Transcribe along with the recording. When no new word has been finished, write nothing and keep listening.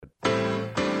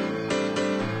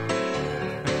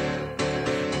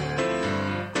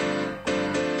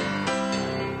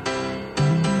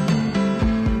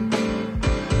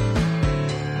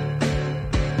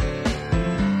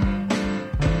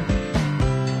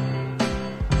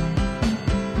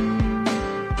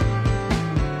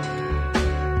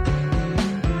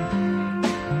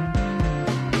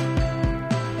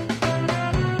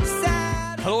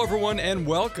and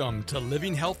welcome to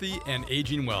Living Healthy and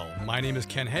Aging Well. My name is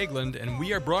Ken Haglund, and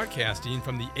we are broadcasting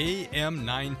from the AM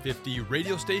 950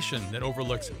 radio station that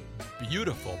overlooks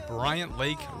beautiful Bryant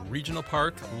Lake Regional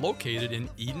Park located in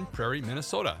Eden Prairie,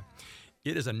 Minnesota.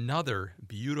 It is another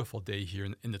beautiful day here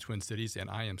in the Twin Cities, and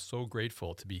I am so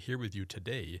grateful to be here with you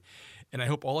today. And I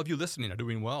hope all of you listening are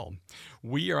doing well.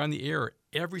 We are on the air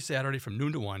every Saturday from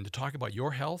noon to 1 to talk about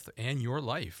your health and your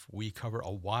life. We cover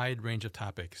a wide range of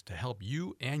topics to help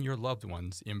you and your loved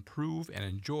ones improve and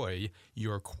enjoy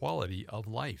your quality of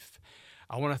life.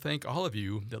 I want to thank all of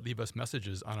you that leave us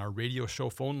messages on our radio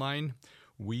show phone line.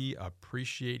 We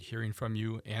appreciate hearing from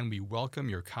you, and we welcome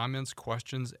your comments,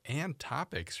 questions, and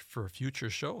topics for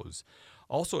future shows.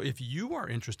 Also, if you are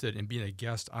interested in being a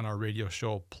guest on our radio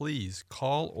show, please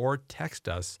call or text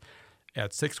us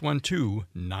at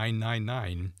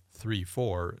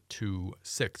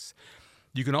 612-999-3426.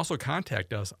 You can also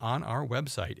contact us on our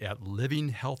website at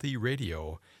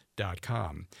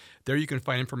livinghealthyradio.com. There you can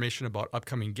find information about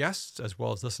upcoming guests as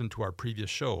well as listen to our previous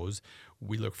shows.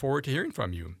 We look forward to hearing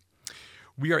from you.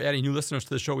 We are adding new listeners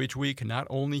to the show each week, not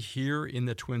only here in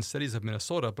the Twin Cities of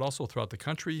Minnesota, but also throughout the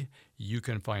country. You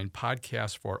can find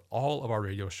podcasts for all of our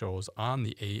radio shows on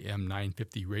the AM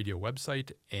 950 radio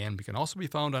website, and we can also be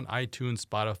found on iTunes,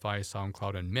 Spotify,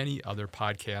 SoundCloud, and many other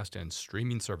podcast and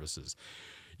streaming services.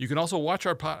 You can also watch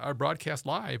our broadcast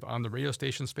live on the radio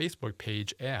station's Facebook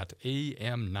page at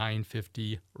AM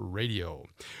 950 Radio.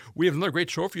 We have another great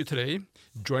show for you today.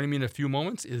 Joining me in a few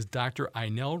moments is Dr.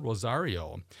 Inel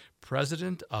Rosario,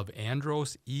 president of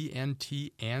Andros ENT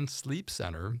and Sleep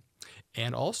Center,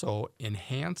 and also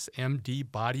Enhance MD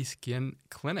Body Skin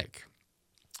Clinic.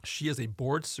 She is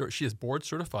board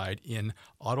certified in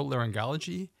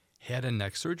otolaryngology, head and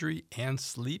neck surgery, and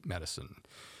sleep medicine.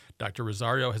 Dr.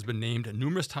 Rosario has been named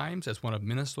numerous times as one of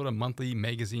Minnesota Monthly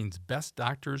Magazine's best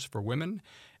doctors for women,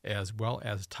 as well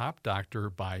as top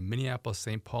doctor by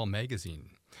Minneapolis-St. Paul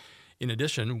Magazine. In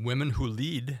addition, Women Who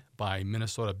Lead by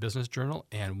Minnesota Business Journal,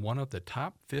 and one of the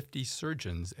top 50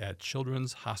 surgeons at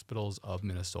Children's Hospitals of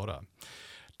Minnesota.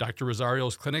 Dr.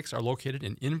 Rosario's clinics are located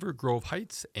in Inver Grove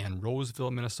Heights and Roseville,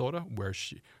 Minnesota, where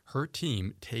her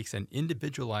team takes an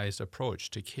individualized approach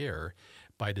to care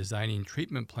by designing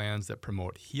treatment plans that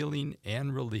promote healing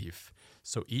and relief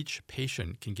so each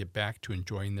patient can get back to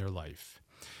enjoying their life.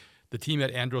 The team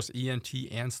at Andros ENT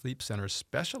and Sleep Center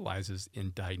specializes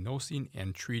in diagnosing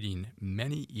and treating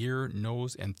many ear,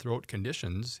 nose, and throat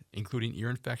conditions, including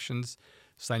ear infections,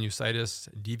 sinusitis,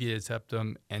 deviated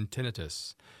septum, and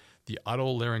tinnitus. The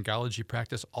otolaryngology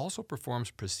practice also performs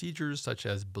procedures such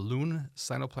as balloon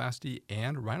sinuplasty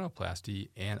and rhinoplasty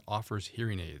and offers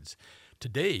hearing aids.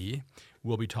 Today,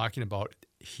 we'll be talking about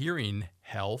hearing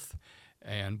health,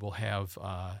 and we'll have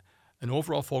an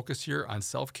overall focus here on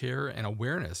self-care and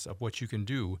awareness of what you can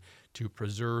do to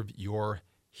preserve your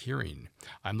hearing.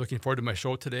 I'm looking forward to my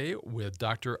show today with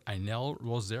Dr. Inel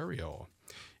Rosario.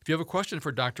 If you have a question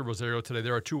for Dr. Rosario today,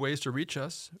 there are two ways to reach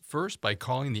us. First, by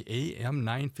calling the AM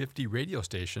 950 radio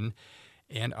station,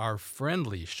 and our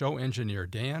friendly show engineer,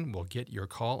 Dan, will get your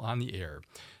call on the air.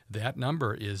 That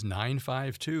number is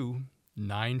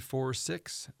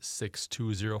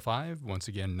 952-946-6205. Once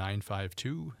again,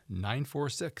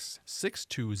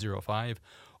 952-946-6205.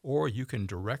 Or you can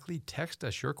directly text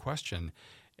us your question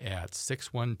at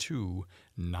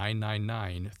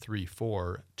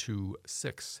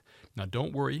 612-999-3426. Now,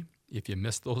 don't worry if you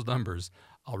missed those numbers.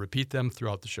 I'll repeat them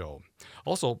throughout the show.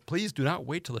 Also, please do not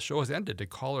wait till the show has ended to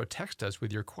call or text us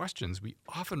with your questions. We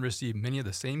often receive many of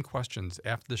the same questions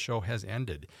after the show has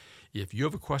ended. If you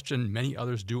have a question, many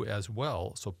others do as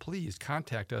well, so please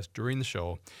contact us during the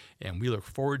show, and we look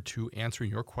forward to answering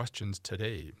your questions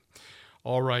today.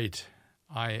 All right,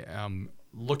 I am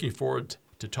looking forward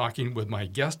to talking with my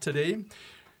guest today,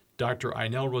 Dr.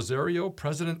 Inel Rosario,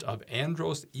 president of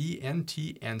Andros ENT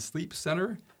and Sleep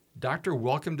Center. Doctor,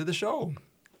 welcome to the show.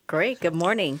 Great. Good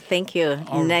morning. Thank you.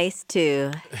 Nice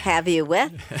to have you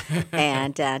with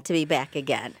and to be back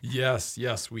again. Yes.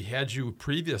 We had you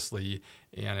previously,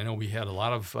 and I know we had a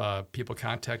lot of people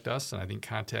contact us, and I think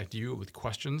contact you with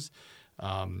questions.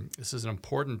 This is an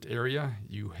important area.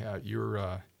 You have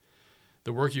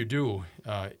the work you do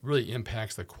really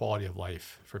impacts the quality of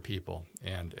life for people,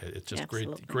 and it's just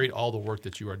great all the work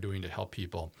that you are doing to help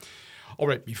people. All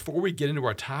right, before we get into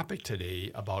our topic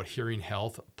today about hearing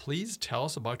health, please tell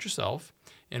us about yourself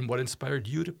and what inspired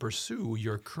you to pursue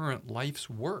your current life's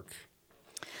work.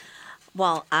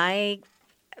 Well,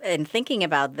 in thinking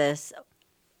about this,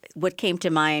 what came to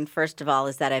mind, first of all,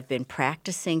 is that I've been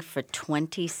practicing for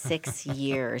 26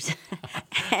 years.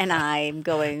 And I'm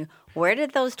going, where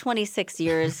did those 26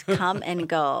 years come and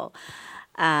go?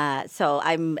 So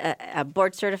I'm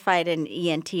board certified in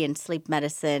ENT and sleep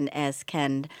medicine, as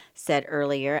Ken said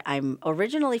earlier. I'm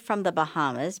originally from the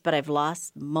Bahamas, but I've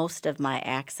lost most of my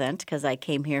accent because I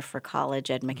came here for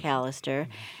college at Macalester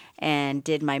and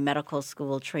did my medical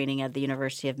school training at the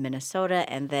University of Minnesota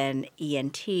and then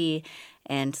ENT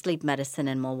and sleep medicine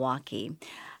in Milwaukee.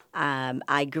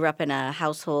 I grew up in a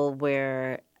household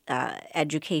where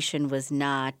education was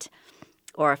not,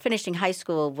 or finishing high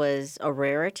school was a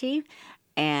rarity.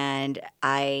 And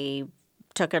I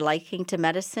took a liking to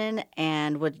medicine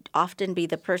and would often be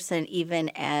the person, even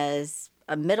as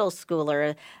a middle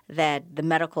schooler, that the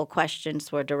medical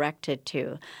questions were directed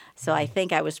to. So I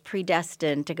think I was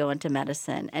predestined to go into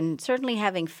medicine. And certainly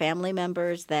having family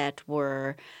members that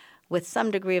were with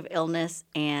some degree of illness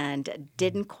and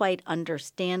didn't quite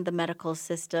understand the medical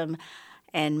system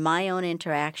and my own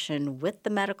interaction with the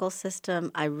medical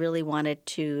system, I really wanted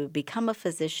to become a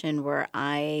physician where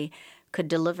I could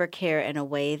deliver care in a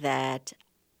way that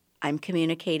I'm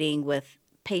communicating with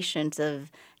patients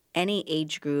of any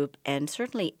age group and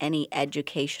certainly any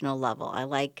educational level. I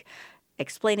like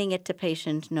explaining it to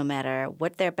patients no matter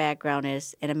what their background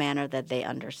is in a manner that they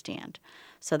understand.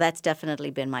 So that's definitely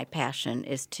been my passion,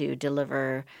 is to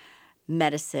deliver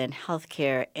medicine,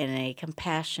 healthcare in a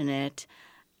compassionate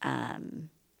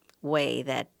way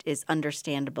that is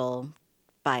understandable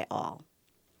by all.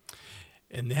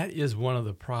 And that is one of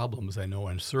the problems I know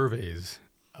in surveys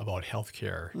about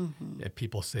healthcare. That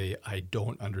people say, I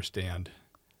don't understand,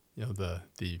 the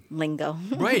lingo.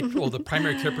 Right. Well, the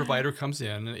primary care provider comes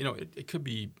in, and it could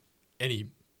be any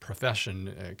profession.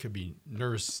 It could be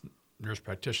nurse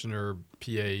practitioner,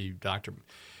 PA, doctor,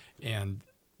 and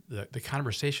the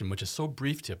conversation, which is so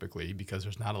brief typically because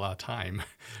there's not a lot of time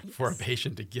for a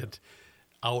patient to get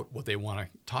out what they want to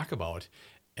talk about.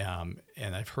 And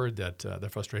I've heard that the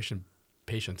frustration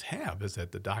patients have is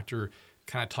that the doctor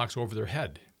kind of talks over their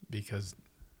head because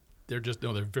they're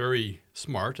very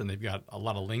smart and they've got a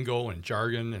lot of lingo and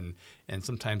jargon and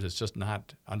sometimes it's just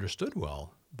not understood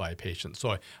well by patients.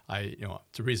 So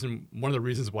it's one of the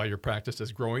reasons why your practice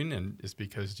is growing and is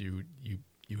because you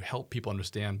help people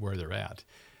understand where they're at.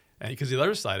 And because the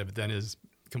other side of it then is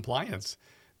compliance.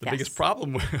 The biggest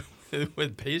problem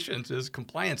with patients is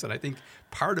compliance, and I think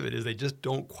part of it is they just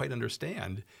don't quite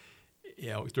understand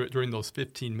during those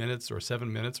 15 minutes or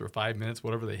 7 minutes or 5 minutes,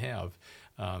 whatever they have,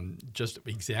 just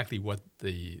exactly what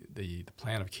the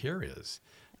plan of care is.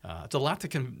 It's a lot to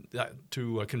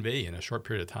convey in a short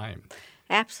period of time.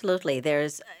 Absolutely.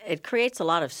 It creates a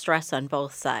lot of stress on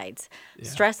both sides. Yeah.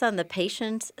 Stress on the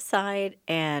patient's side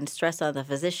and stress on the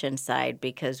physician's side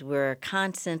because we're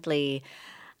constantly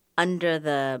under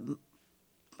the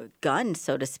gun,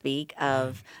 so to speak,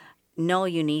 of no,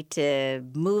 you need to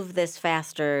move this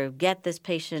faster, get this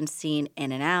patient seen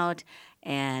in and out,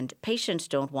 and patients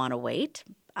don't want to wait,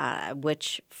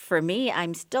 which for me,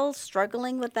 I'm still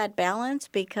struggling with that balance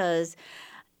because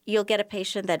you'll get a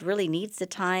patient that really needs the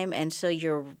time, and so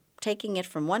you're taking it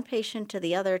from one patient to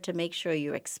the other to make sure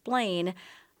you explain.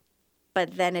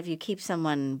 But then if you keep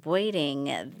someone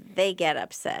waiting, they get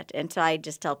upset. And so I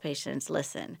just tell patients,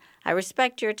 listen, I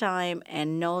respect your time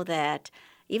and know that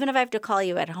even if I have to call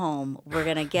you at home, we're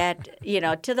going to get,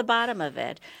 to the bottom of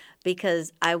it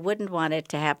because I wouldn't want it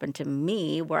to happen to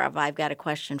me where if I've got a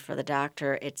question for the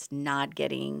doctor, it's not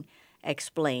getting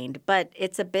explained. But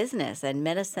it's a business, and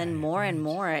medicine more and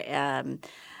more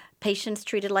patients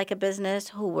treat it like a business.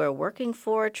 Who we're working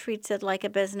for treats it like a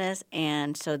business.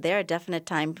 And so there are definite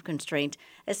time constraints,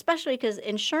 especially because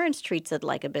insurance treats it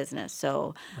like a business.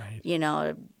 So,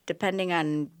 depending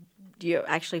on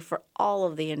actually for all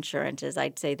of the insurances,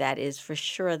 I'd say that is for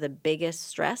sure the biggest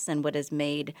stress and what has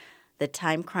made the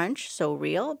time crunch so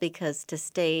real, because to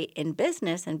stay in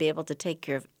business and be able to take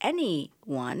care of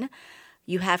anyone,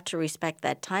 you have to respect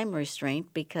that time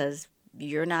restraint because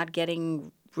you're not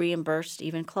getting reimbursed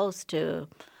even close to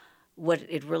what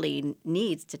it really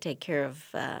needs to take care of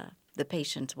the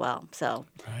patients well. So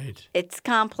It's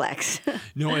complex.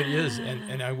 No, it is.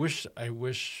 And I wish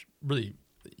really,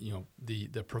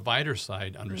 the provider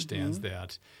side understands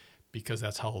that because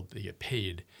that's how they get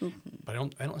paid. But I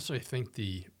don't necessarily think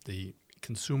the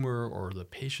consumer or the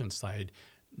patient side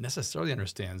necessarily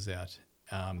understands that.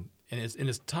 And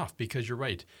it's tough because you're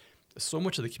right. So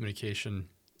much of the communication,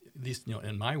 at least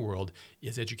in my world,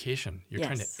 is education. You're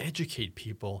trying to educate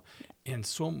people, and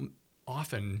so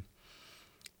often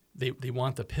they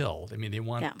want the pill. I mean, they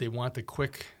want the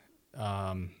quick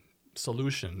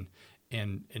solution,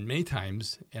 and many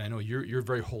times, and I know you're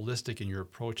very holistic in your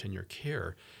approach and your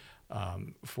care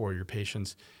for your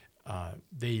patients.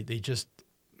 They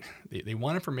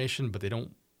want information, but they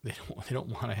don't they don't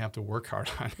want to have to work hard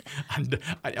on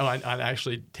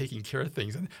actually taking care of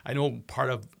things. And I know part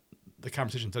of the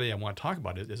conversation today I want to talk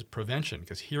about is prevention,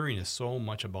 because hearing is so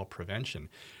much about prevention.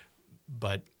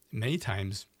 But many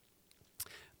times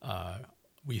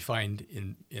we find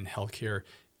in healthcare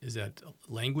is that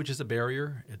language is a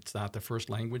barrier. It's not the first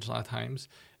language a lot of times.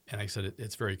 And like I said,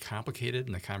 it's very complicated,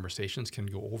 and the conversations can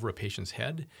go over a patient's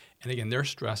head. And again, they're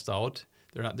stressed out.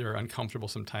 They're uncomfortable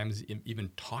sometimes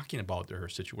even talking about their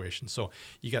situation. So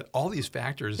you got all these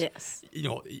factors. Yes.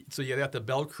 So you got the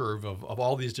bell curve of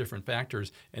all these different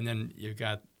factors, and then you've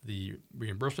got the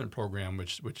reimbursement program,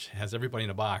 which has everybody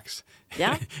in a box.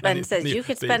 Yeah, and it says you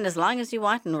could spend as long as you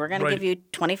want, and we're going to give you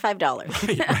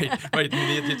 $25. Right.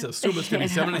 They assume it's going to be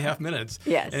 7.5 minutes.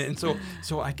 Yes. And so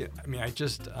we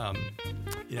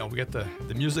got the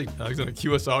music going to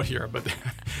cue us out here, but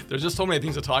there's just so many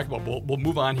things to talk about. We'll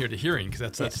move on here to hearing,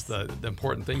 because that's the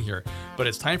important thing here. But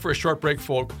it's time for a short break,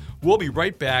 folk. We'll be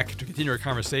right back to continue our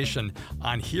conversation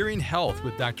on hearing health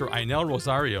with Dr. Ainel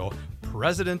Rosario,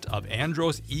 president of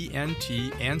Andros ENT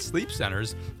and Sleep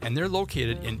Centers, and they're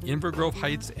located in Inver Grove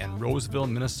Heights and Roseville,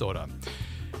 Minnesota.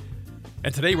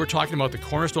 And today we're talking about the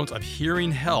cornerstones of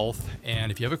hearing health.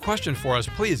 And if you have a question for us,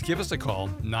 please give us a call,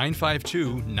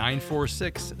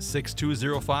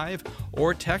 952-946-6205,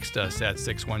 or text us at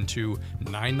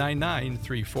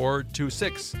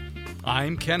 612-999-3426.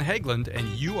 I'm Ken Haglund, and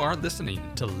you are listening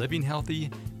to Living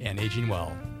Healthy and Aging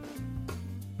Well.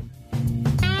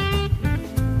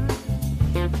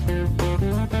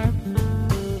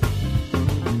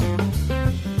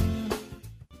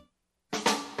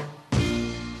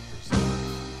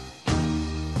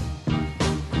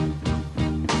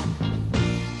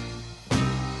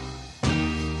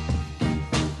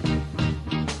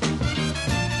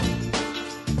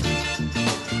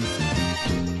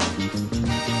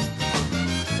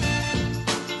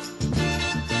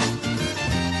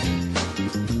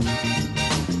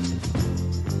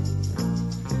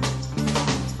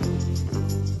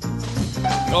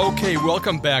 Okay,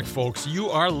 welcome back, folks. You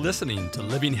are listening to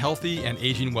Living Healthy and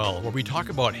Aging Well, where we talk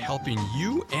about helping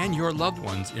you and your loved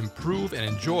ones improve and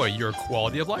enjoy your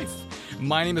quality of life.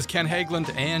 My name is Ken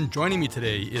Haglund, and joining me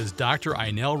today is Dr.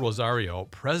 Ainel Rosario,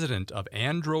 president of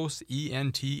Andros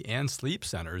ENT and Sleep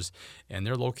Centers, and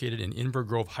they're located in Inver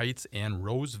Grove Heights and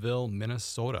Roseville,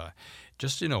 Minnesota.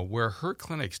 Just where her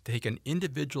clinics take an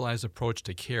individualized approach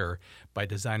to care by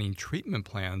designing treatment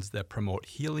plans that promote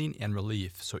healing and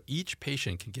relief so each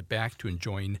patient can get back to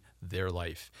enjoying their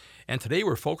life. And today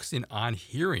we're focusing on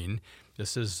hearing.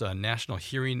 This is National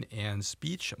Hearing and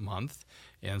Speech Month,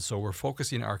 and so we're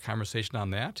focusing our conversation on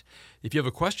that. If you have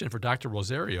a question for Dr.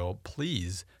 Rosario,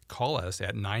 please call us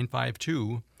at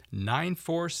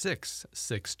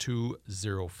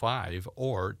 952-946-6205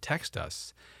 or text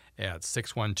us at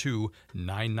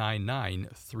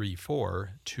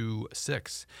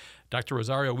 612-999-3426. Dr.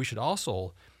 Rosario, we should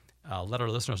also let our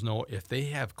listeners know if they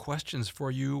have questions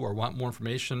for you or want more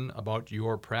information about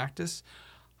your practice,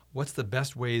 what's the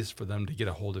best ways for them to get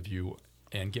a hold of you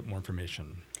and get more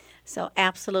information? So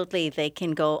absolutely, they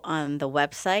can go on the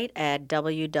website at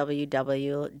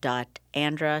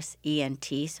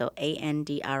www.andros.ent, so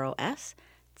ANDROS.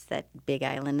 It's that big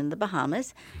island in the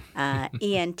Bahamas,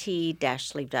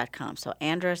 ent-sleep.com. So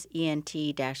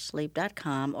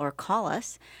androsent-sleep.com, or call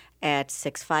us at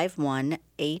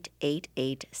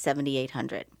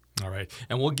 651-888-7800. All right.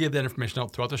 And we'll give that information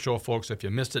out throughout the show, folks. If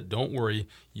you missed it, don't worry.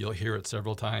 You'll hear it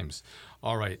several times.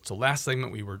 All right. So last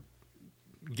segment, we were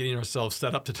getting ourselves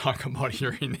set up to talk about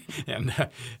hearing, and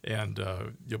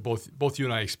both you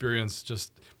and I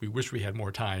experienced we wish we had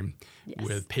more time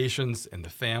with patients and the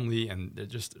family, and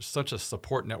just such a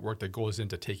support network that goes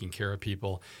into taking care of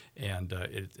people, and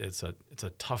it's a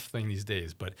tough thing these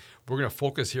days. But we're going to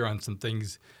focus here on some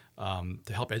things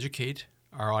to help educate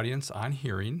our audience on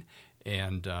hearing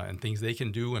and things they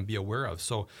can do and be aware of.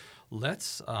 So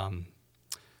let's talk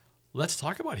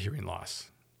about hearing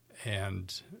loss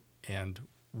and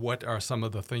what are some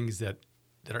of the things that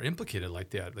are implicated like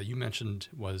that you mentioned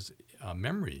was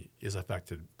memory is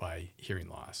affected by hearing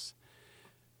loss.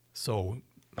 So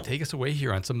take us away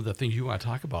here on some of the things you want to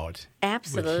talk about.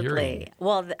 Absolutely.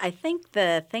 Well, I think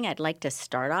the thing I'd like to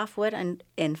start off with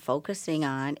in focusing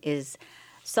on is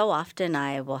so often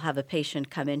I will have a patient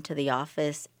come into the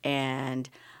office and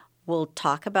we'll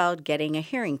talk about getting a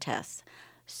hearing test.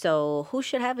 So who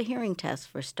should have a hearing test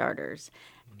for starters?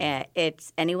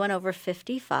 It's anyone over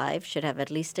 55 should have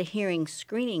at least a hearing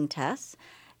screening test.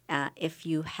 If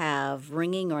you have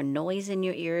ringing or noise in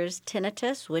your ears,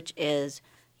 tinnitus, which is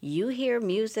you hear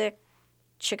music,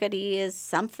 chickadee is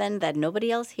something that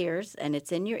nobody else hears, and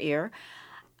it's in your ear.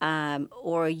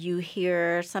 or you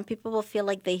hear, some people will feel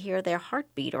like they hear their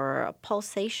heartbeat or a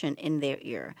pulsation in their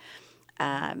ear.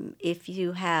 If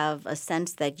you have a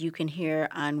sense that you can hear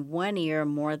on one ear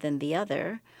more than the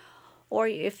other, or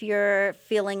if you're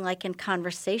feeling like in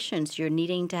conversations you're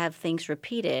needing to have things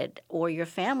repeated, or your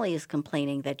family is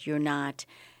complaining that you're not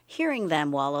hearing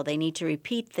them well, or they need to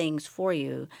repeat things for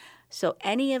you. So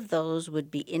any of those would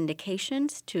be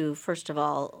indications to, first of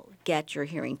all, get your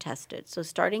hearing tested. So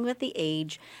starting with the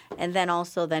age, and then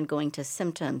also then going to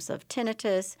symptoms of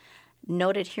tinnitus,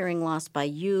 noted hearing loss by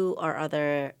you or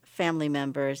other family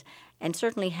members, and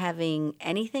certainly having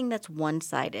anything that's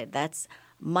one-sided. That's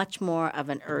much more of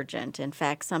an urgent. In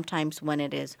fact, sometimes when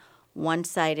it is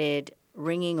one-sided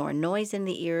ringing or noise in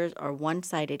the ears or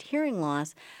one-sided hearing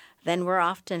loss, then we're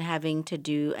often having to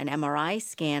do an MRI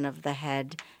scan of the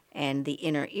head and the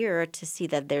inner ear to see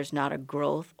that there's not a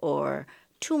growth or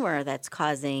tumor that's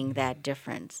causing that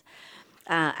difference.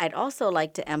 I'd also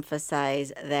like to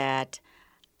emphasize that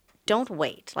don't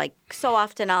wait. Like, so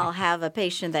often I'll have a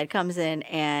patient that comes in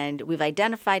and we've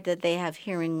identified that they have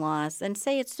hearing loss, and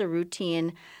say it's the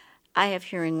routine, I have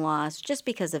hearing loss just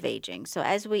because of aging. So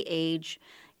as we age,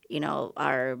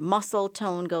 our muscle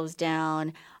tone goes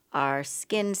down, our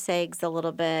skin sags a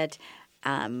little bit.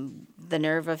 The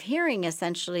nerve of hearing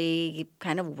essentially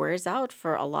kind of wears out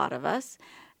for a lot of us.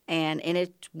 And in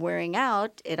it wearing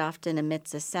out, it often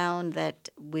emits a sound that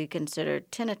we consider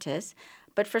tinnitus.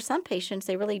 But for some patients,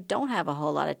 they really don't have a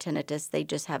whole lot of tinnitus. They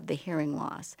just have the hearing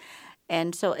loss.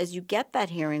 And so as you get that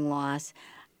hearing loss,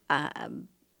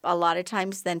 a lot of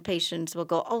times then patients will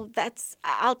go,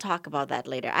 I'll talk about that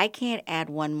later. I can't add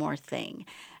one more thing.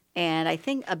 And I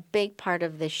think a big part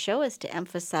of this show is to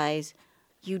emphasize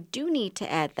you do need to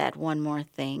add that one more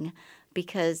thing,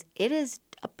 because it is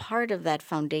a part of that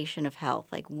foundation of health.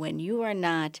 Like when you are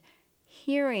not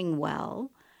hearing well,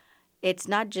 it's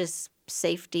not just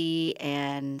safety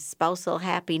and spousal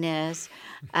happiness,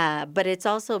 but it's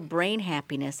also brain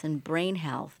happiness and brain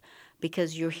health,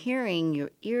 because your hearing, your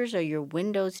ears are your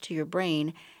windows to your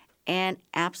brain and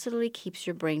absolutely keeps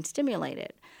your brain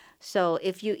stimulated. So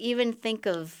if you even think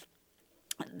of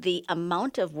the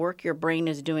amount of work your brain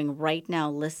is doing right now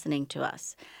listening to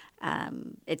us,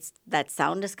 it's that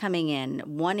sound is coming in.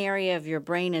 One area of your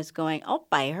brain is going, oh,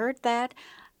 I heard that.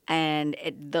 And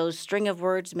those string of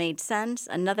words made sense.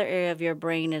 Another area of your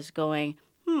brain is going,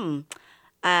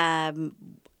 have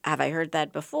I heard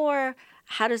that before?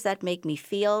 How does that make me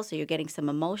feel? So you're getting some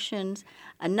emotions.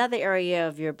 Another area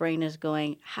of your brain is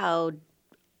going, how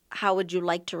would you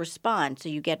like to respond? So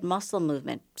you get muscle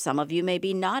movement. Some of you may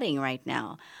be nodding right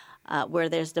now, where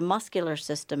there's the muscular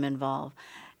system involved.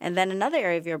 And then another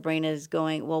area of your brain is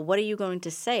going, well, what are you going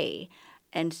to say?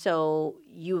 And so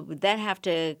you then have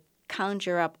to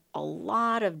conjure up a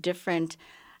lot of different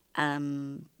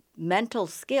mental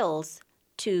skills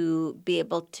to be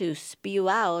able to spew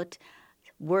out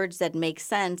words that make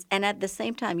sense. And at the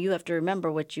same time, you have to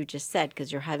remember what you just said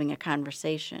because you're having a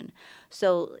conversation.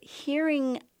 So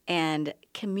hearing and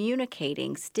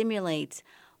communicating stimulates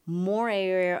more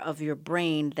area of your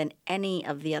brain than any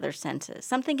of the other senses.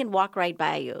 Something can walk right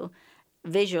by you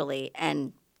visually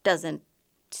and doesn't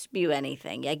spew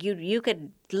anything. Like you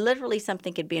could literally,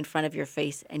 something could be in front of your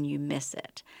face and you miss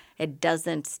it. It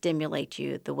doesn't stimulate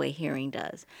you the way hearing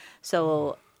does.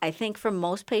 So I think for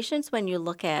most patients, when you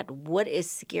look at what is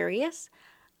scariest,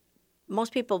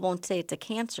 most people won't say it's a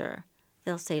cancer.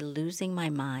 They'll say losing my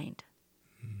mind,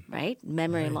 right?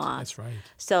 Memory loss. That's right.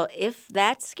 So if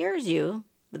that scares you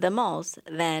the most,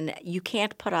 then you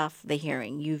can't put off the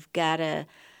hearing. You've got to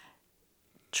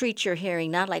treat your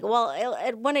hearing not like,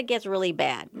 when it gets really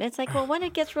bad. And it's like, well, when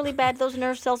it gets really bad, those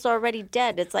nerve cells are already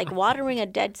dead. It's like watering a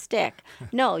dead stick.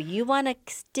 No, you want to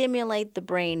stimulate the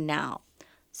brain now.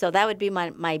 So that would be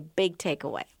my big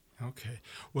takeaway. Okay.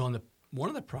 Well, and one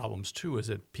of the problems, too, is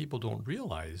that people don't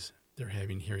realize they're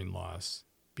having hearing loss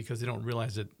because they don't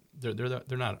realize that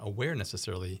they're not aware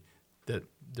necessarily that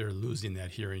they're losing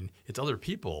that hearing. It's other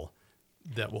people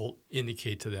that will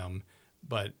indicate to them.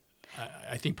 But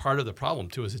I think part of the problem,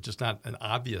 too, is it's just not an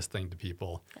obvious thing to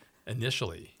people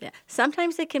initially. Yeah.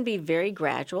 Sometimes it can be very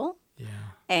gradual. Yeah.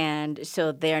 And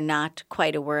so they're not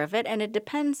quite aware of it. And it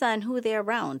depends on who they're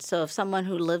around. So if someone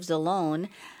who lives alone,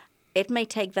 it may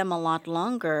take them a lot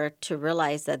longer to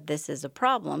realize that this is a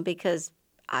problem because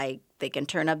they can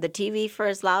turn up the TV for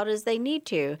as loud as they need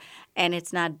to, and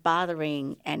it's not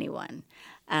bothering anyone.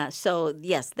 So,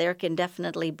 yes, there can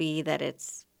definitely be that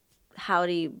it's how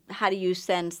do you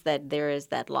sense that there is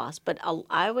that loss? But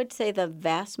I would say the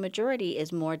vast majority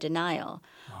is more denial,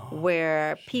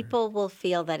 where people will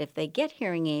feel that if they get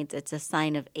hearing aids, it's a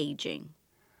sign of aging.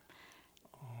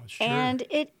 sure. And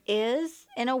it is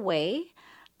in a way,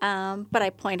 but I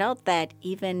point out that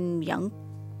even young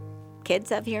kids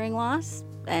have hearing loss,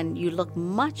 and you look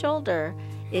much older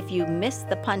if you miss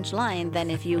the punchline than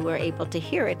if you were able to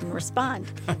hear it and respond.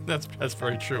 That's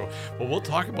very true. Well, we'll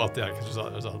talk about that because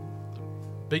there's a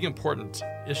big important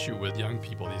issue with young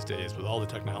people these days with all the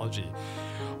technology.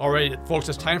 All right, folks,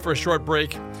 it's time for a short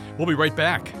break. We'll be right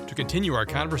back to continue our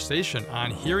conversation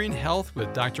on hearing health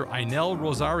with Dr. Ainel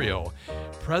Rosario,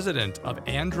 president of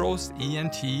Andros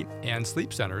ENT and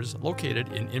Sleep Centers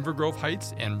located in Inver Grove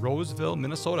Heights and Roseville,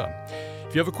 Minnesota.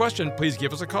 If you have a question, please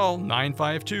give us a call,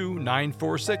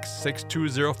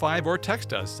 952-946-6205, or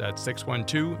text us at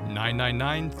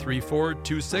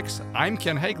 612-999-3426. I'm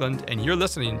Ken Hageland, and you're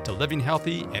listening to Living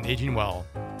Healthy and Aging Well.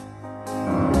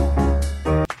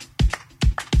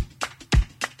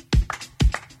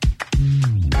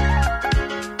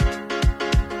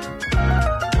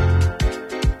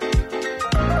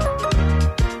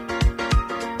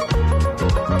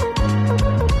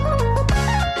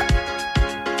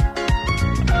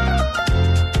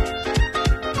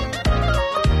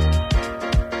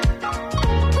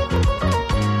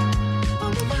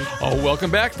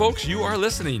 Welcome back, folks. You are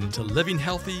listening to Living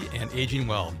Healthy and Aging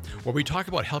Well, where we talk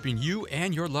about helping you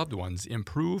and your loved ones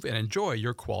improve and enjoy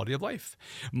your quality of life.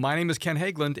 My name is Ken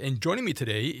Hageland, and joining me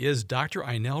today is Dr.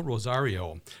 Ainel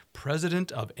Rosario,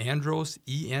 president of Andros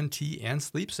ENT and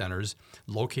Sleep Centers,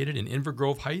 located in Inver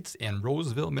Grove Heights and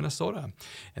Roseville, Minnesota.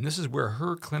 And this is where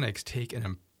her clinics take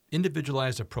an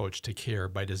individualized approach to care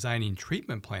by designing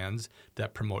treatment plans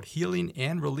that promote healing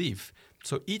and relief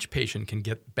so each patient can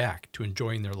get back to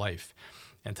enjoying their life.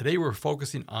 And today we're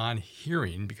focusing on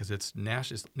hearing because it's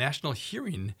National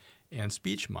Hearing and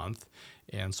Speech Month,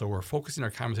 and so we're focusing our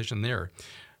conversation there.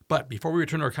 But before we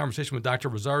return to our conversation with Dr.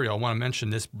 Rosario, I want to mention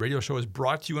this radio show is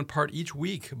brought to you in part each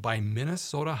week by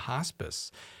Minnesota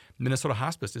Hospice. Minnesota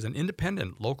Hospice is an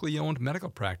independent, locally owned medical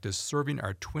practice serving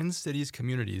our Twin Cities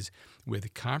communities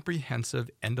with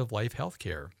comprehensive end-of-life health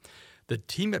care. The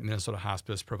team at Minnesota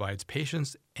Hospice provides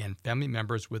patients and family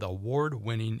members with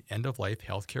award-winning end-of-life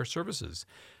healthcare services.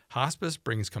 Hospice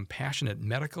brings compassionate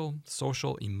medical,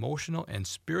 social, emotional, and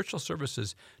spiritual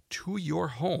services to your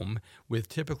home with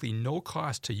typically no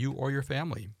cost to you or your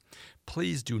family.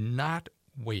 Please do not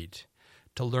wait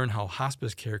to learn how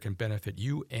hospice care can benefit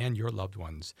you and your loved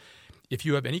ones. If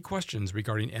you have any questions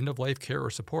regarding end-of-life care or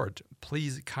support,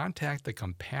 please contact the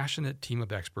compassionate team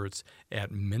of experts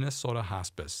at Minnesota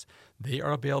Hospice. They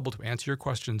are available to answer your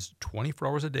questions 24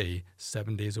 hours a day,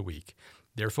 7 days a week.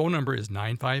 Their phone number is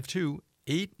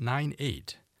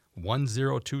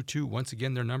 952-898-1022. Once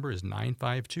again, their number is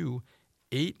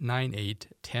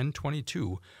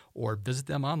 952-898-1022, or visit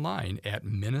them online at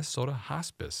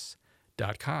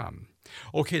minnesotahospice.com.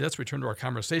 Okay, let's return to our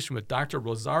conversation with Dr.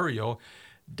 Rosario.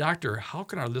 Doctor, how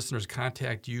can our listeners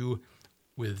contact you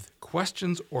with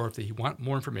questions or if they want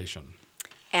more information?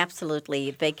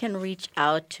 Absolutely. They can reach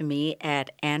out to me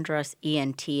at Andros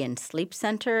ENT and Sleep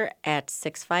Center at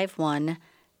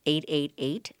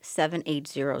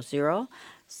 651-888-7800.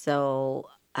 So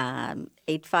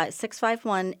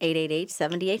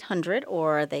 651-888-7800,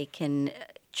 or they can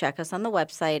check us on the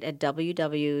website at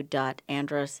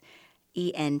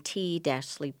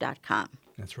www.androsent-sleep.com.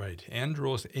 That's right.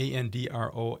 Andros,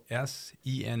 ANDROSENT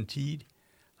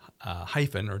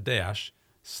hyphen or dash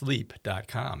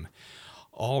sleep.com.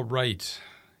 All right.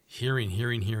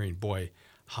 Hearing. Boy,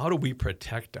 how do we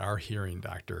protect our hearing,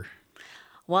 doctor?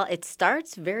 Well, it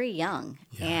starts very young.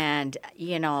 Yeah. And,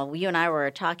 you and I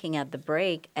were talking at the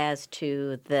break as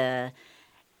to the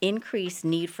increased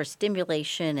need for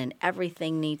stimulation, and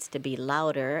everything needs to be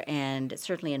louder. And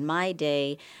certainly in my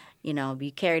day,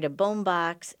 you carried a boom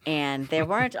box, and there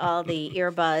weren't all the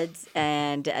earbuds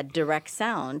and direct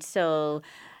sound. So,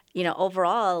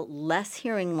 overall, less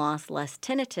hearing loss, less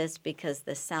tinnitus, because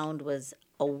the sound was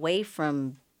away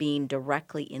from being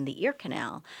directly in the ear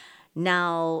canal.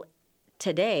 Now,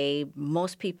 today,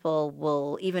 most people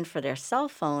will, even for their cell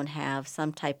phone, have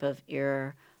some type of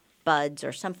earbuds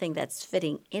or something that's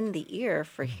fitting in the ear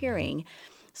for hearing.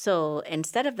 So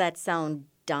instead of that sound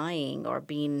dying or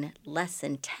being less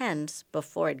intense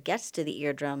before it gets to the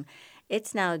eardrum,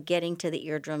 it's now getting to the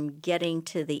eardrum, getting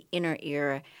to the inner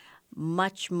ear,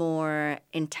 much more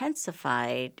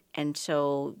intensified. And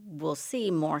so we'll see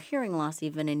more hearing loss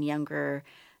even in younger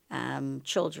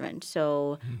children,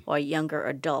 or younger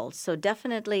adults. So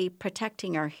definitely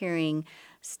protecting our hearing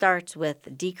starts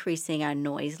with decreasing our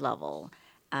noise level.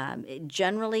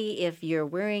 Generally, if you're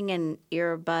wearing an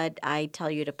earbud, I tell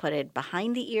you to put it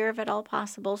behind the ear if at all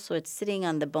possible, so it's sitting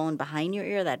on the bone behind your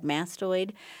ear, that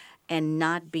mastoid. and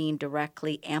not being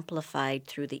directly amplified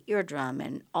through the eardrum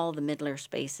and all the middler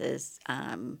spaces,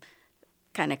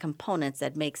 kind of components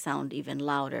that make sound even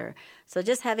louder. So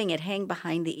just having it hang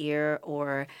behind the ear,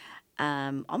 or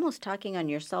almost talking on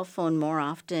your cell phone more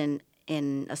often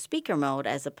in a speaker mode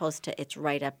as opposed to it's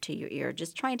right up to your ear,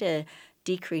 just trying to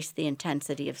decrease the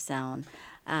intensity of sound.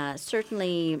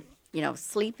 Certainly,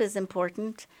 sleep is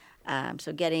important.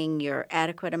 So getting your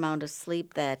adequate amount of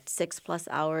sleep, that 6+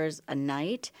 hours a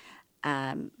night.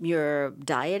 Your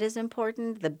diet is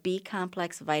important. The B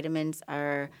complex vitamins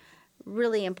are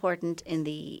really important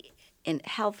in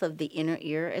health of the inner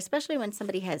ear, especially when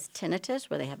somebody has tinnitus,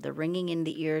 where they have the ringing in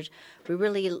the ears. We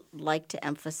really like to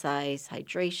emphasize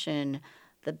hydration,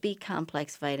 the B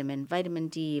complex vitamin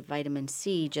D, vitamin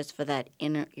C, just for that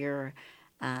inner ear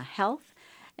health.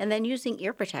 And then using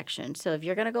ear protection. So if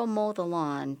you're going to go mow the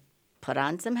lawn, put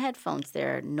on some headphones.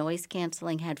 They're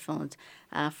noise-canceling headphones.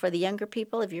 For the younger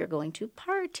people, if you're going to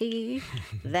party,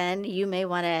 then you may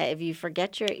want to, if you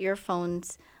forget your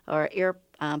earphones or ear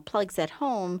plugs at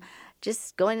home,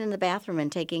 just going in the bathroom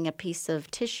and taking a piece of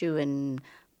tissue and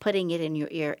putting it in your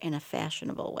ear in a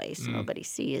fashionable way so nobody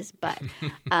sees. But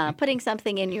putting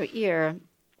something in your ear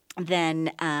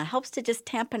then helps to just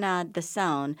tamponade the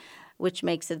sound, which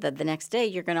makes it that the next day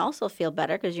you're going to also feel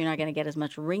better because you're not going to get as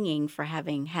much ringing for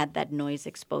having had that noise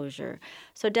exposure.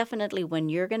 So definitely when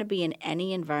you're going to be in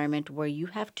any environment where you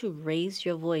have to raise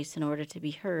your voice in order to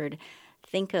be heard,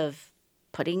 think of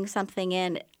putting something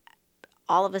in,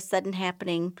 all of a sudden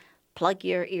happening, plug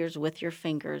your ears with your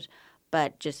fingers,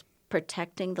 but just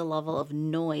protecting the level of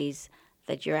noise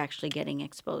that you're actually getting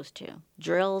exposed to.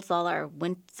 Drills, all our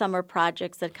summer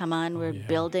projects that come on, we're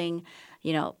building,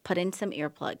 put in some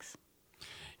earplugs.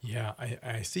 Yeah,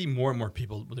 I see more and more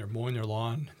people, they're mowing their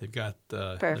lawn. They've got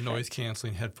the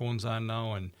noise-canceling headphones on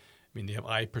now, and they have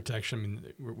eye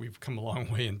protection. We've come a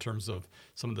long way in terms of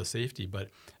some of the safety, but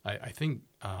I think,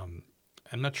 I'm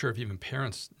not sure if even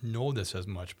parents know this as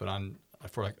much, but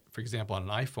for example, on an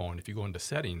iPhone, if you go into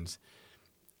settings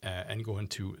and go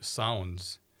into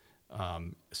sounds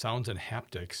and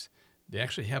haptics, they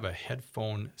actually have a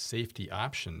headphone safety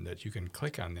option that you can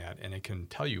click on that, and it can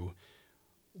tell you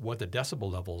what the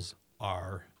decibel levels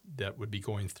are that would be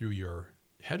going through your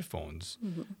headphones,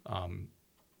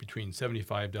 between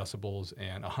 75 decibels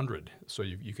and 100. So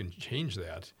you can change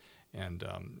that. And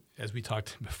as we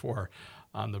talked before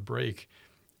on the break,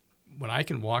 when I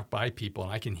can walk by people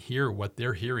and I can hear what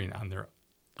they're hearing on their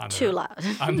too loud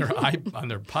on their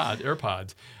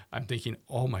AirPods, I'm thinking,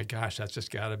 oh my gosh, that's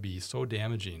just got to be so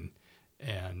damaging.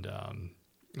 And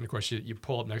of course, you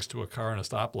pull up next to a car in a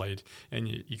stoplight, and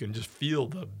you can just feel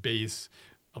the bass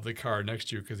of the car next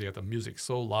to you because they got the music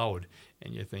so loud,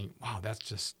 and you think, wow, that's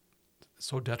just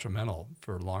so detrimental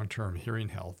for long-term hearing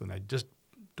health. And I just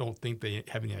don't think they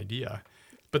have any idea.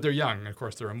 But they're young, of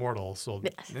course, they're immortal, so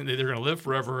they're going to live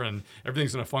forever, and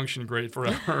everything's going to function great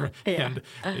forever. And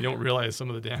they don't realize some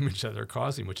of the damage that they're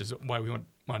causing, which is why we want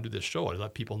to do this show, to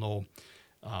let people know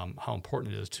how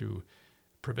important it is to.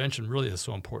 Prevention really is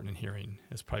so important in hearing.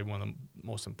 It's probably one of the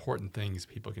most important things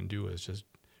people can do is just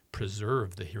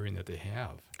preserve the hearing that they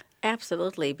have.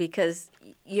 Absolutely, because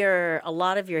a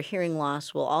lot of your hearing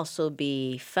loss will also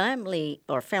be family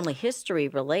history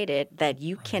related that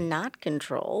you cannot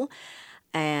control.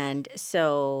 And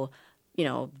so,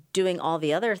 doing all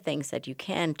the other things that you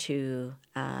can to,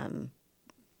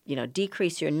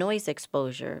 decrease your noise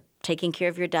exposure, taking care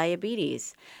of your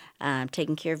diabetes,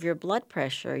 taking care of your blood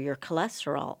pressure, your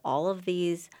cholesterol, all of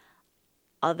these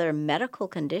other medical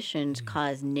conditions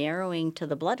cause narrowing to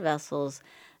the blood vessels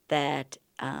that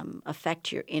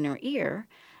affect your inner ear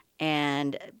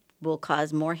and will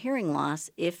cause more hearing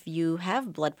loss if you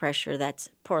have blood pressure that's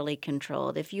poorly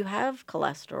controlled, if you have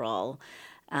cholesterol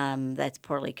that's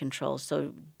poorly controlled.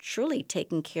 So truly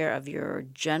taking care of your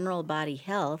general body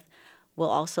health will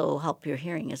also help your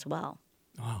hearing as well.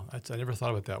 Wow, I never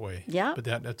thought of it that way. Yeah. But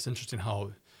that's interesting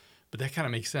but that kind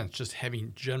of makes sense. Just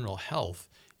having general health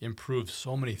improves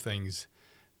so many things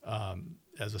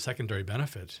as a secondary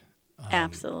benefit.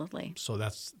 Absolutely. So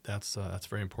that's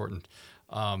very important.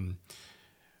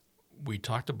 We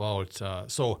talked about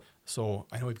so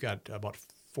I know we've got about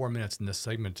 4 minutes in this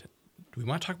segment. Do we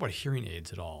want to talk about hearing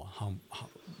aids at all?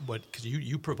 Because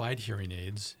you provide hearing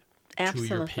aids to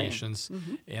your patients,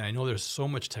 and I know there's so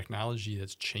much technology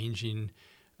that's changing.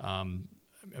 I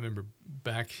remember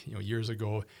back years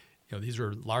ago, these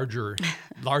were larger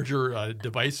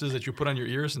devices that you put on your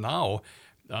ears. Now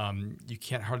you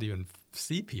can't hardly even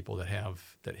see people that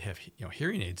have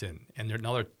hearing aids in, and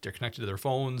they're connected to their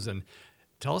phones. And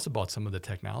tell us about some of the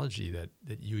technology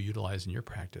that you utilize in your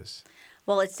practice.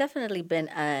 Well, it's definitely been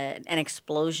an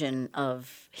explosion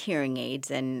of hearing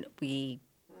aids, and we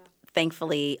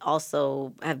thankfully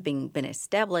also have been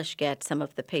established, get some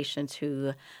of the patients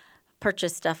who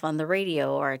purchase stuff on the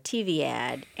radio or a TV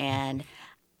ad, and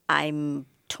I'm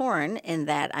torn in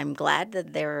that I'm glad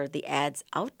that there are the ads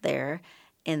out there,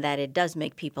 in that it does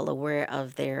make people aware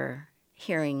of their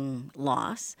hearing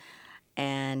loss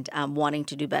and wanting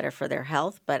to do better for their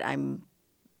health, but I'm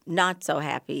not so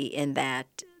happy in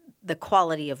that the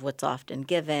quality of what's often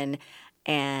given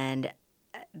and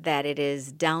that it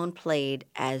is downplayed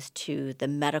as to the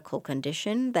medical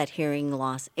condition that hearing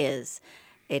loss is.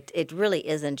 It really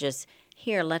isn't just,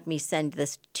 here, let me send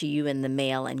this to you in the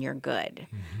mail and you're good.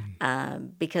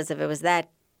 Because if it was that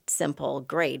simple,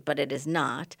 great, but it is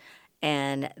not.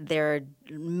 And there are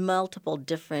multiple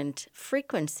different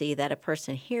frequency that a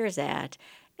person hears at,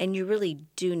 and you really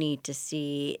do need to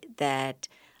see that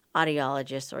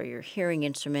audiologist or your hearing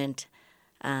instrument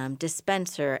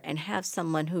dispenser and have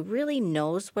someone who really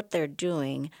knows what they're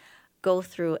doing go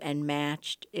through and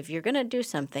match. If you're going to do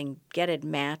something, get it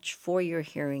matched for your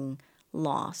hearing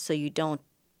loss so you don't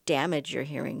damage your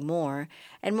hearing more.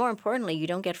 And more importantly, you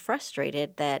don't get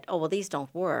frustrated that, oh, well, these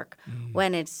don't work,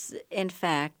 when it's, in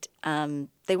fact,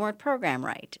 they weren't programmed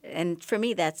right. And for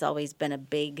me, that's always been a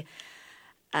big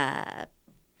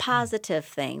positive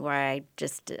thing, where I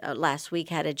just last week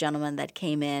had a gentleman that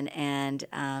came in and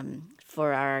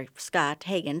for our Scott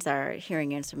Hagens, our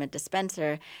hearing instrument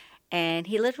dispenser, and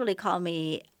he literally called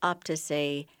me up to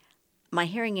say, my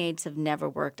hearing aids have never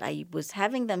worked. I was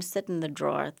having them sit in the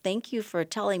drawer. Thank you for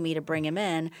telling me to bring them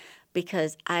in,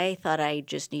 because I thought I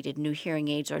just needed new hearing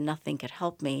aids or nothing could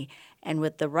help me. And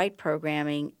with the right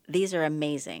programming, these are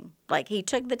amazing. Like, he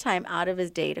took the time out of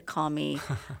his day to call me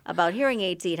about hearing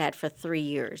aids he'd had for 3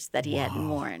 years that he hadn't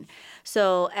worn.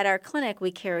 So at our clinic,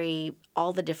 we carry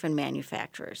all the different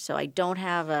manufacturers. So I don't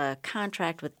have a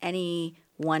contract with any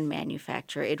one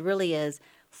manufacturer. It really is,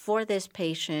 for this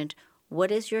patient,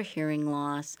 what is your hearing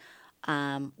loss?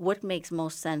 What makes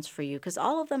most sense for you? Because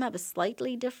all of them have a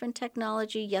slightly different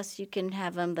technology. Yes, you can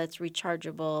have them that's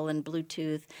rechargeable and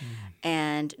Bluetooth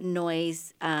and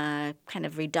noise kind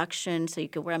of reduction. So you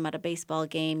can wear them at a baseball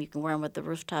game. You can wear them with the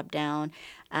rooftop down.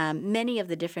 Many of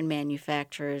the different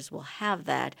manufacturers will have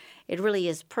that. It really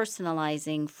is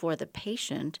personalizing for the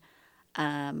patient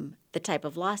the type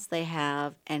of loss they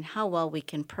have and how well we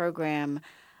can program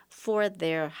for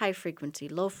their high frequency,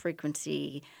 low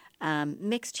frequency,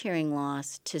 mixed hearing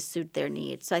loss to suit their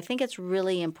needs. So I think it's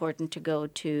really important to go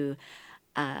to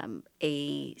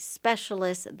a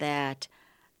specialist that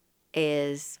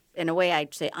is, in a way,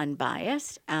 I'd say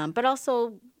unbiased, but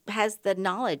also has the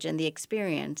knowledge and the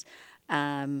experience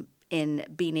in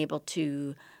being able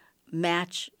to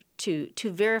match, to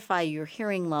verify your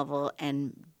hearing level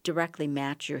and directly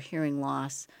match your hearing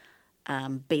loss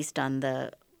based on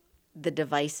the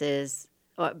devices,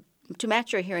 or to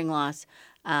match your hearing loss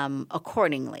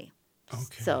accordingly.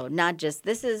 Okay. So not just,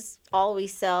 this is all we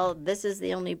sell, this is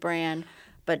the only brand,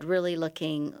 but really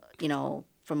looking,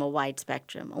 from a wide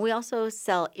spectrum. We also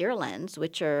sell EarLens,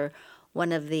 which are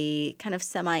one of the kind of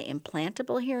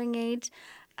semi-implantable hearing aids.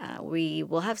 We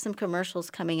will have some commercials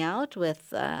coming out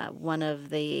with one of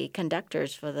the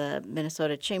conductors for the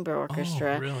Minnesota Chamber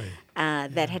Orchestra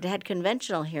that had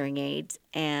conventional hearing aids,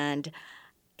 and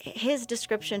his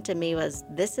description to me was,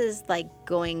 this is like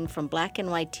going from black and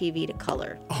white TV to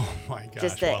color. Oh, my gosh.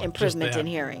 Just the improvement in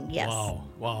hearing, yes.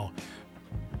 Wow.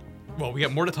 Well, we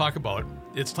got more to talk about.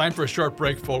 It's time for a short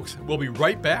break, folks. We'll be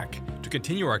right back to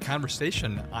continue our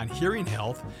conversation on hearing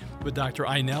health with Dr.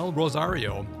 Ainel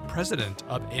Rosario, president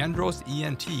of Andros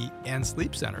ENT and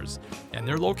Sleep Centers, and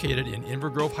they're located in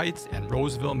Inver Grove Heights and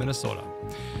Roseville, Minnesota.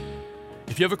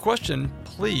 If you have a question,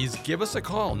 please give us a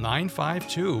call,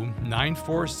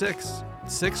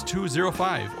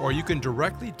 952-946-6205, or you can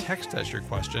directly text us your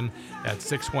question at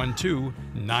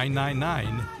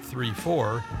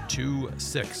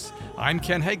 612-999-3426. I'm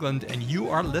Ken Hageland, and you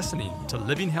are listening to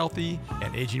Living Healthy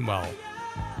and Aging Well.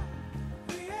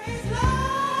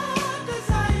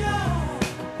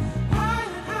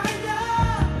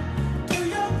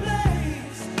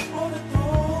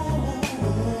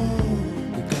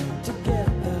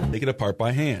 Take it apart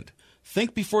by hand.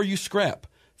 Think before you scrap.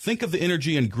 Think of the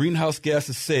energy and greenhouse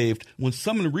gases saved when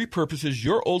someone repurposes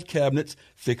your old cabinets,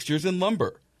 fixtures, and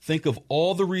lumber. Think of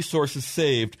all the resources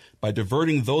saved by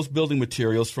diverting those building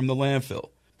materials from the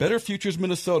landfill. Better Futures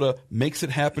Minnesota makes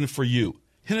it happen for you.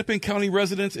 Hennepin County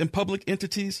residents and public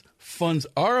entities, funds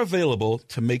are available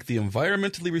to make the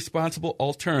environmentally responsible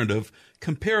alternative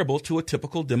comparable to a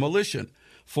typical demolition.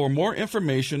 For more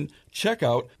information, check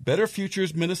out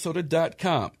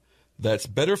betterfuturesminnesota.com. That's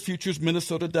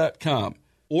betterfuturesminnesota.com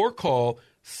or call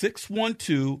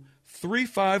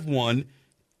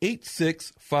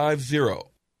 612-351-8650.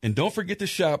 And don't forget to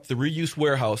shop the Reuse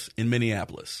Warehouse in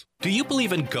Minneapolis. Do you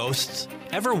believe in ghosts?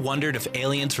 Ever wondered if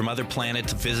aliens from other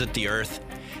planets visit the Earth?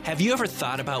 Have you ever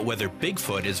thought about whether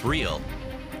Bigfoot is real?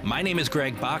 My name is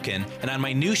Greg Bakken, and on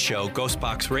my new show,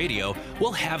 Ghostbox Radio,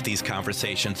 we'll have these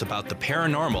conversations about the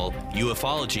paranormal,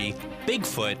 ufology,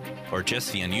 Bigfoot, or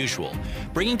just the unusual,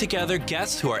 bringing together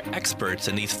guests who are experts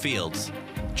in these fields.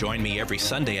 Join me every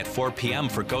Sunday at 4 p.m.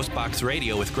 for Ghostbox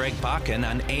Radio with Greg Bakken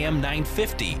on AM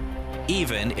 950,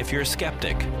 even if you're a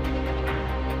skeptic.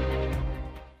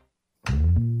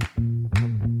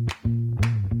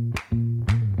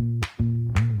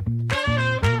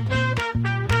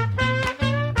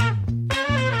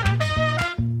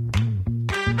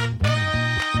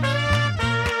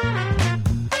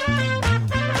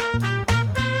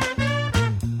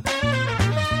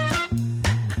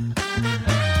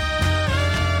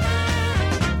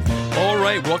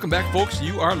 Welcome back, folks.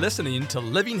 You are listening to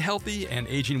Living Healthy and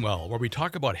Aging Well, where we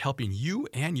talk about helping you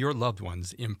and your loved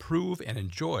ones improve and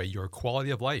enjoy your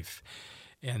quality of life.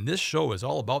 And this show is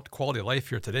all about quality of life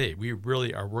here today. We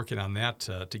really are working on that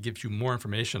to give you more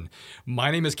information.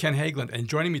 My name is Ken Haglund, and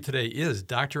joining me today is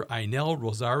Dr. Inel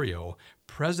Rosario,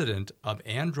 president of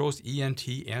Andros ENT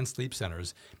and Sleep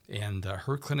Centers, and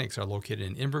her clinics are located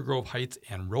in Inver Grove Heights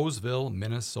and Roseville,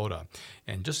 Minnesota.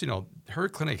 And just so you know, her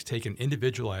clinics take an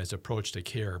individualized approach to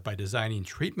care by designing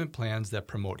treatment plans that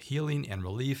promote healing and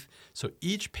relief so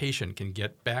each patient can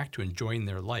get back to enjoying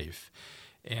their life.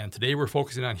 And today we're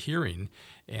focusing on hearing.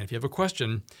 And if you have a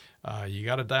question, you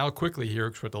got to dial quickly here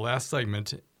because we're at the last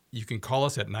segment. You can call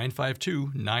us at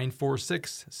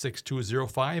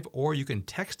 952-946-6205, or you can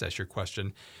text us your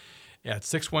question at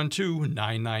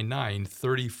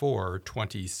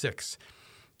 612-999-3426.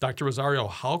 Dr. Rosario,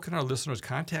 how can our listeners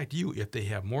contact you if they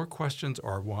have more questions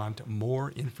or want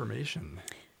more information?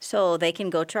 So they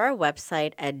can go to our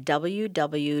website at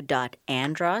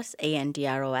www.andros,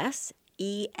 A-N-D-R-O-S,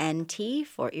 ENT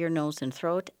for ear, nose, and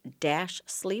throat,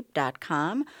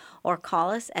 -sleep.com, or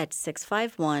call us at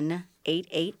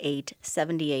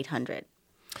 651-888-7800.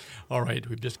 All right,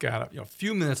 we've just got a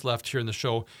few minutes left here in the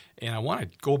show, and I want to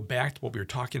go back to what we were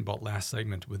talking about last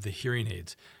segment with the hearing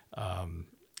aids.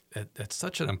 That's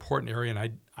such an important area,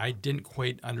 and I didn't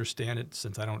quite understand it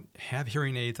since I don't have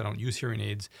hearing aids, I don't use hearing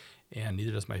aids, and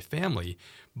neither does my family.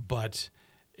 But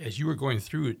as you were going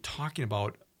through it, talking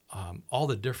about all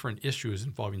the different issues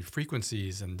involving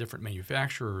frequencies and different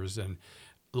manufacturers and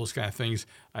those kind of things,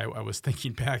 I was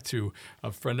thinking back to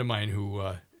a friend of mine who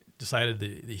decided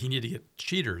that he needed to get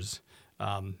cheaters,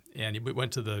 and he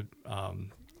went to the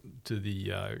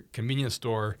convenience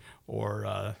store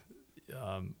or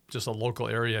just a local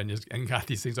area and got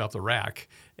these things off the rack,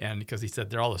 and because he said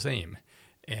they're all the same.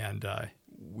 And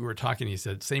we were talking, he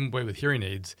said, same way with hearing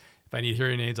aids. If I need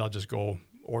hearing aids, I'll just go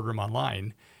order them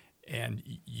online. And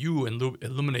you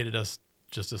illuminated us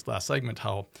just this last segment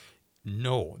how,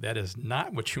 no, that is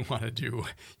not what you want to do.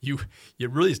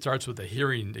 It really starts with a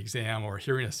hearing exam or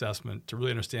hearing assessment to really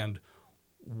understand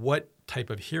what type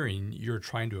of hearing you're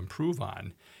trying to improve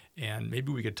on. And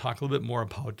maybe we could talk a little bit more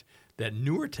about that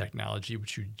newer technology,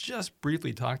 which you just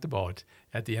briefly talked about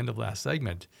at the end of last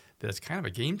segment, that's kind of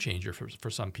a game changer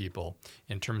for some people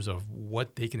in terms of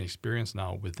what they can experience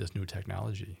now with this new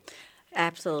technology.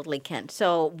 Absolutely, Ken.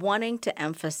 So wanting to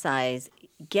emphasize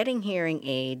getting hearing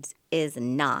aids is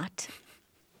not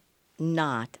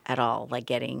at all like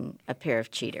getting a pair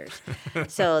of cheaters.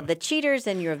 So the cheaters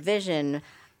in your vision,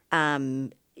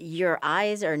 your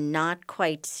eyes are not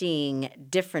quite seeing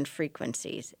different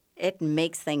frequencies. It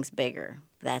makes things bigger.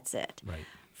 That's it. Right.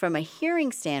 From a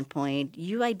hearing standpoint,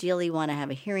 you ideally want to have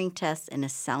a hearing test in a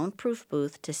soundproof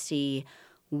booth to see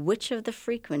which of the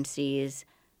frequencies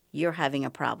you're having a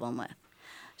problem with.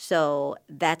 So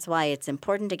that's why it's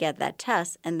important to get that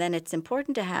test, and then it's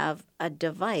important to have a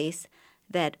device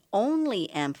that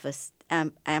only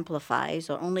amplifies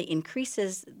or only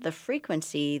increases the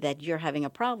frequency that you're having a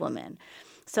problem in.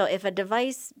 So if a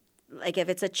device, like if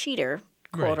it's a cheater,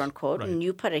 quote unquote, and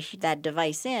you put that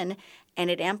device in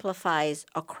and it amplifies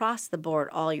across the board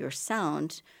all your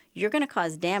sounds, you're going to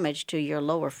cause damage to your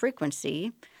lower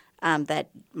frequency that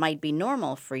might be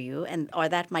normal for you, or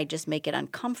that might just make it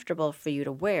uncomfortable for you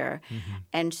to wear. Mm-hmm.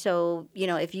 And so,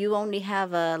 if you only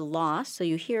have a loss, so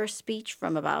you hear speech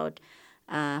from about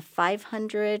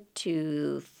 500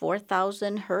 to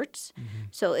 4,000 hertz. Mm-hmm.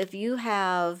 So if you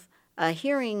have a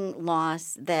hearing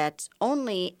loss that's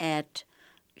only at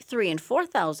 3,000 and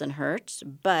 4,000 hertz,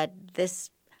 but this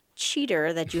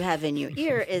cheater that you have in your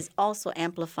ear is also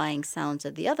amplifying sounds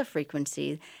of the other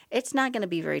frequency, it's not going to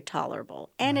be very tolerable,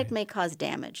 and it may cause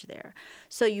damage there.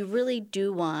 So you really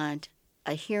do want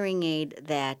a hearing aid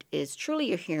that is truly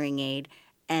your hearing aid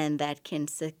and that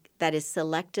is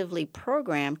selectively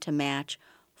programmed to match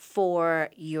for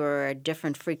your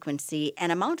different frequency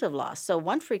and amount of loss. So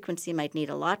one frequency might need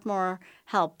a lot more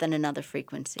help than another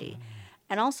frequency.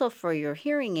 And also for your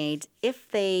hearing aids, if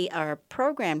they are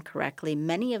programmed correctly,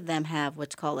 many of them have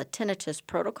what's called a tinnitus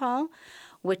protocol,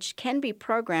 which can be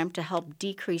programmed to help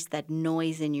decrease that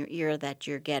noise in your ear that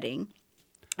you're getting.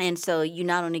 And so you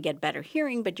not only get better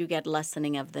hearing, but you get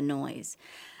lessening of the noise.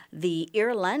 The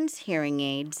ear lens hearing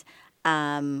aids,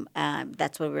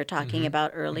 that's what we were talking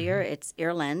about earlier. It's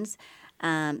ear lens.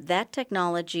 That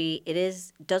technology,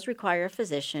 does require a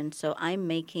physician. So I'm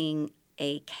making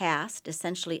a cast,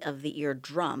 essentially, of the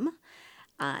eardrum.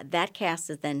 That cast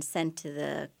is then sent to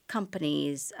the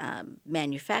company's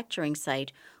manufacturing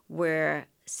site where,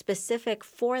 specific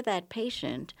for that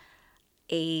patient,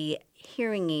 a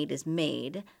hearing aid is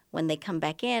made. When they come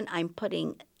back in, I'm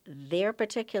putting their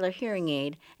particular hearing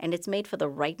aid, and it's made for the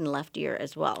right and left ear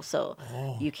as well. So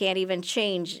you can't even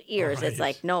change ears. Right. It's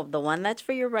like, no, the one that's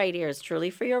for your right ear is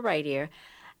truly for your right ear.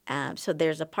 So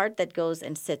there's a part that goes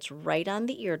and sits right on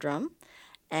the eardrum,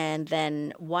 and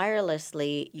then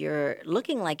wirelessly you're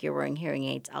looking like you're wearing hearing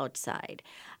aids outside.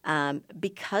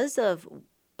 Because of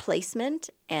placement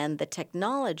and the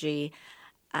technology,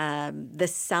 the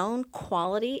sound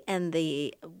quality and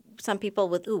some people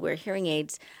wear hearing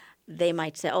aids, they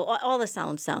might say, oh, all the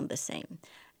sounds sound the same.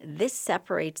 This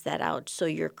separates that out. So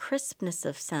your crispness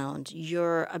of sound,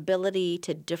 your ability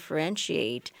to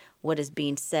differentiate what is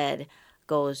being said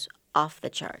goes off the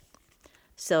chart.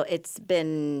 So it's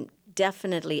been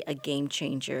definitely a game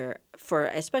changer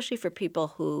especially for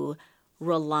people who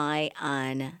rely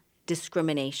on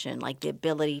discrimination, like the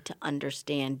ability to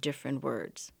understand different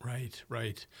words. Right,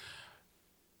 right.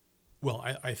 Well,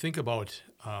 I think about,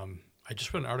 I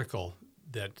just read an article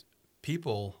that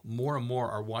people more and more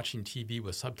are watching TV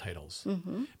with subtitles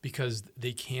because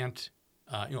they can't,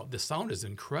 the sound is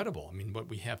incredible. I mean, what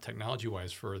we have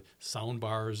technology-wise for sound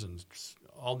bars and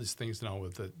all these things now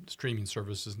with the streaming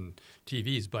services and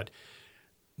TVs, but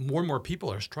more and more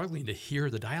people are struggling to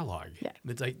hear the dialogue. Yeah.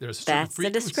 It's like there's that's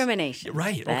the discrimination.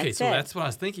 Right. Okay. So that's what I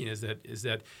was thinking is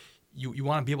that you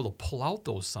want to be able to pull out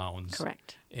those sounds.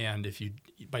 Correct. And if you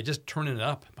by just turning it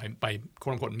up by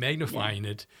quote unquote magnifying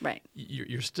it, right,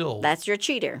 you're still that's your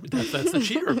cheater. That's the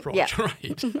cheater approach,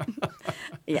 right?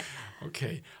 Yeah.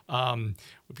 Okay.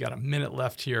 We've got a minute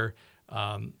left here.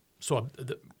 So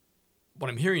what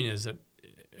I'm hearing is that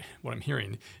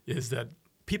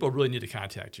people really need to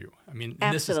contact you. I mean,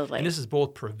 absolutely. This is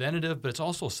both preventative, but it's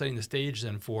also setting the stage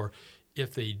then for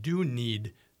if they do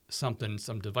need something,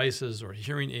 some devices or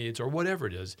hearing aids or whatever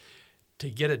it is, to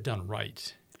get it done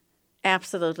right.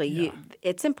 Absolutely. Yeah.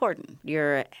 It's important.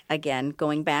 You're, again,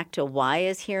 going back to why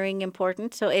is hearing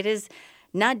important? So it is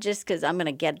not just because I'm going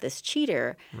to get this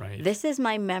cheater. Right. This is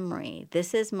my memory.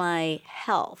 This is my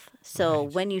health. So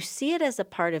when you see it as a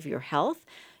part of your health,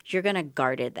 you're going to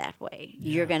guard it that way.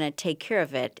 Yeah. You're going to take care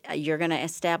of it. You're going to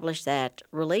establish that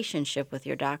relationship with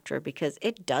your doctor because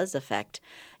it does affect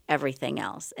everything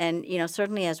else. And,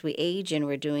 certainly as we age and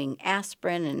we're doing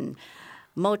aspirin and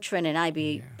Motrin and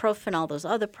ibuprofen, all those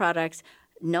other products,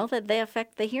 know that they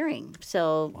affect the hearing.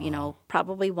 So,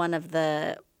 probably one of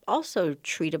the also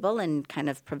treatable and kind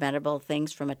of preventable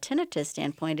things from a tinnitus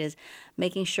standpoint is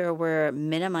making sure we're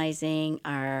minimizing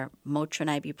our Motrin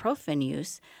ibuprofen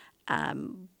use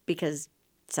because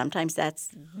sometimes that's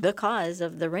the cause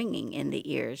of the ringing in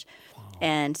the ears. Wow.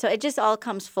 And so it just all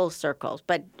comes full circle.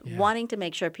 But wanting to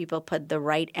make sure people put the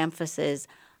right emphasis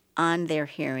on their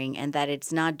hearing and that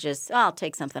it's not just, I'll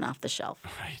take something off the shelf.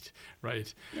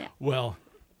 Right. Yeah. Well,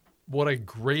 what a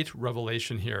great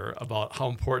revelation here about how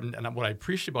important, and what I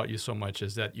appreciate about you so much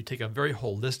is that you take a very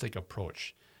holistic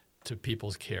approach to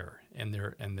people's care and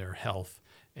their health.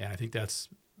 And I think that's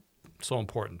so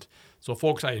important. So,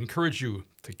 folks, I encourage you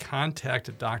to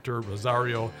contact Dr.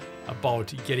 Rosario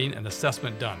about getting an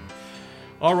assessment done.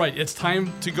 All right, it's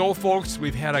time to go, folks.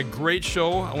 We've had a great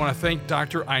show. I want to thank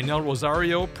Dr. Inel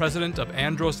Rosario, president of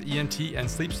Andros ENT and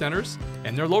Sleep Centers,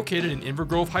 and they're located in Inver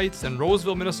Grove Heights and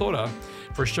Roseville, Minnesota,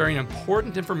 for sharing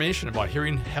important information about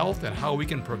hearing health and how we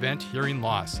can prevent hearing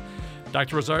loss.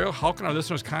 Dr. Rosario, how can our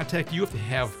listeners contact you if they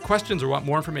have questions or want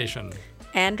more information?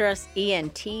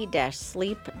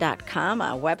 AndrosENT-sleep.com,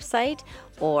 our website,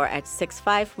 or at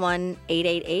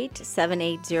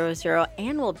 651-888-7800.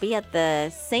 And we'll be at the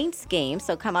Saints game,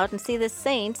 so come out and see the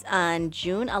Saints on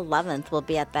June 11th. We'll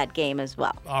be at that game as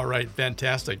well. All right,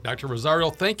 fantastic. Dr. Rosario,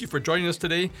 thank you for joining us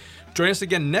today. Join us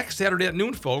again next Saturday at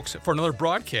noon, folks, for another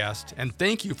broadcast. And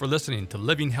thank you for listening to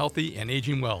Living Healthy and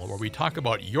Aging Well, where we talk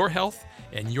about your health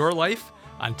and your life.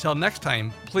 Until next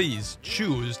time, please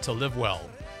choose to live well.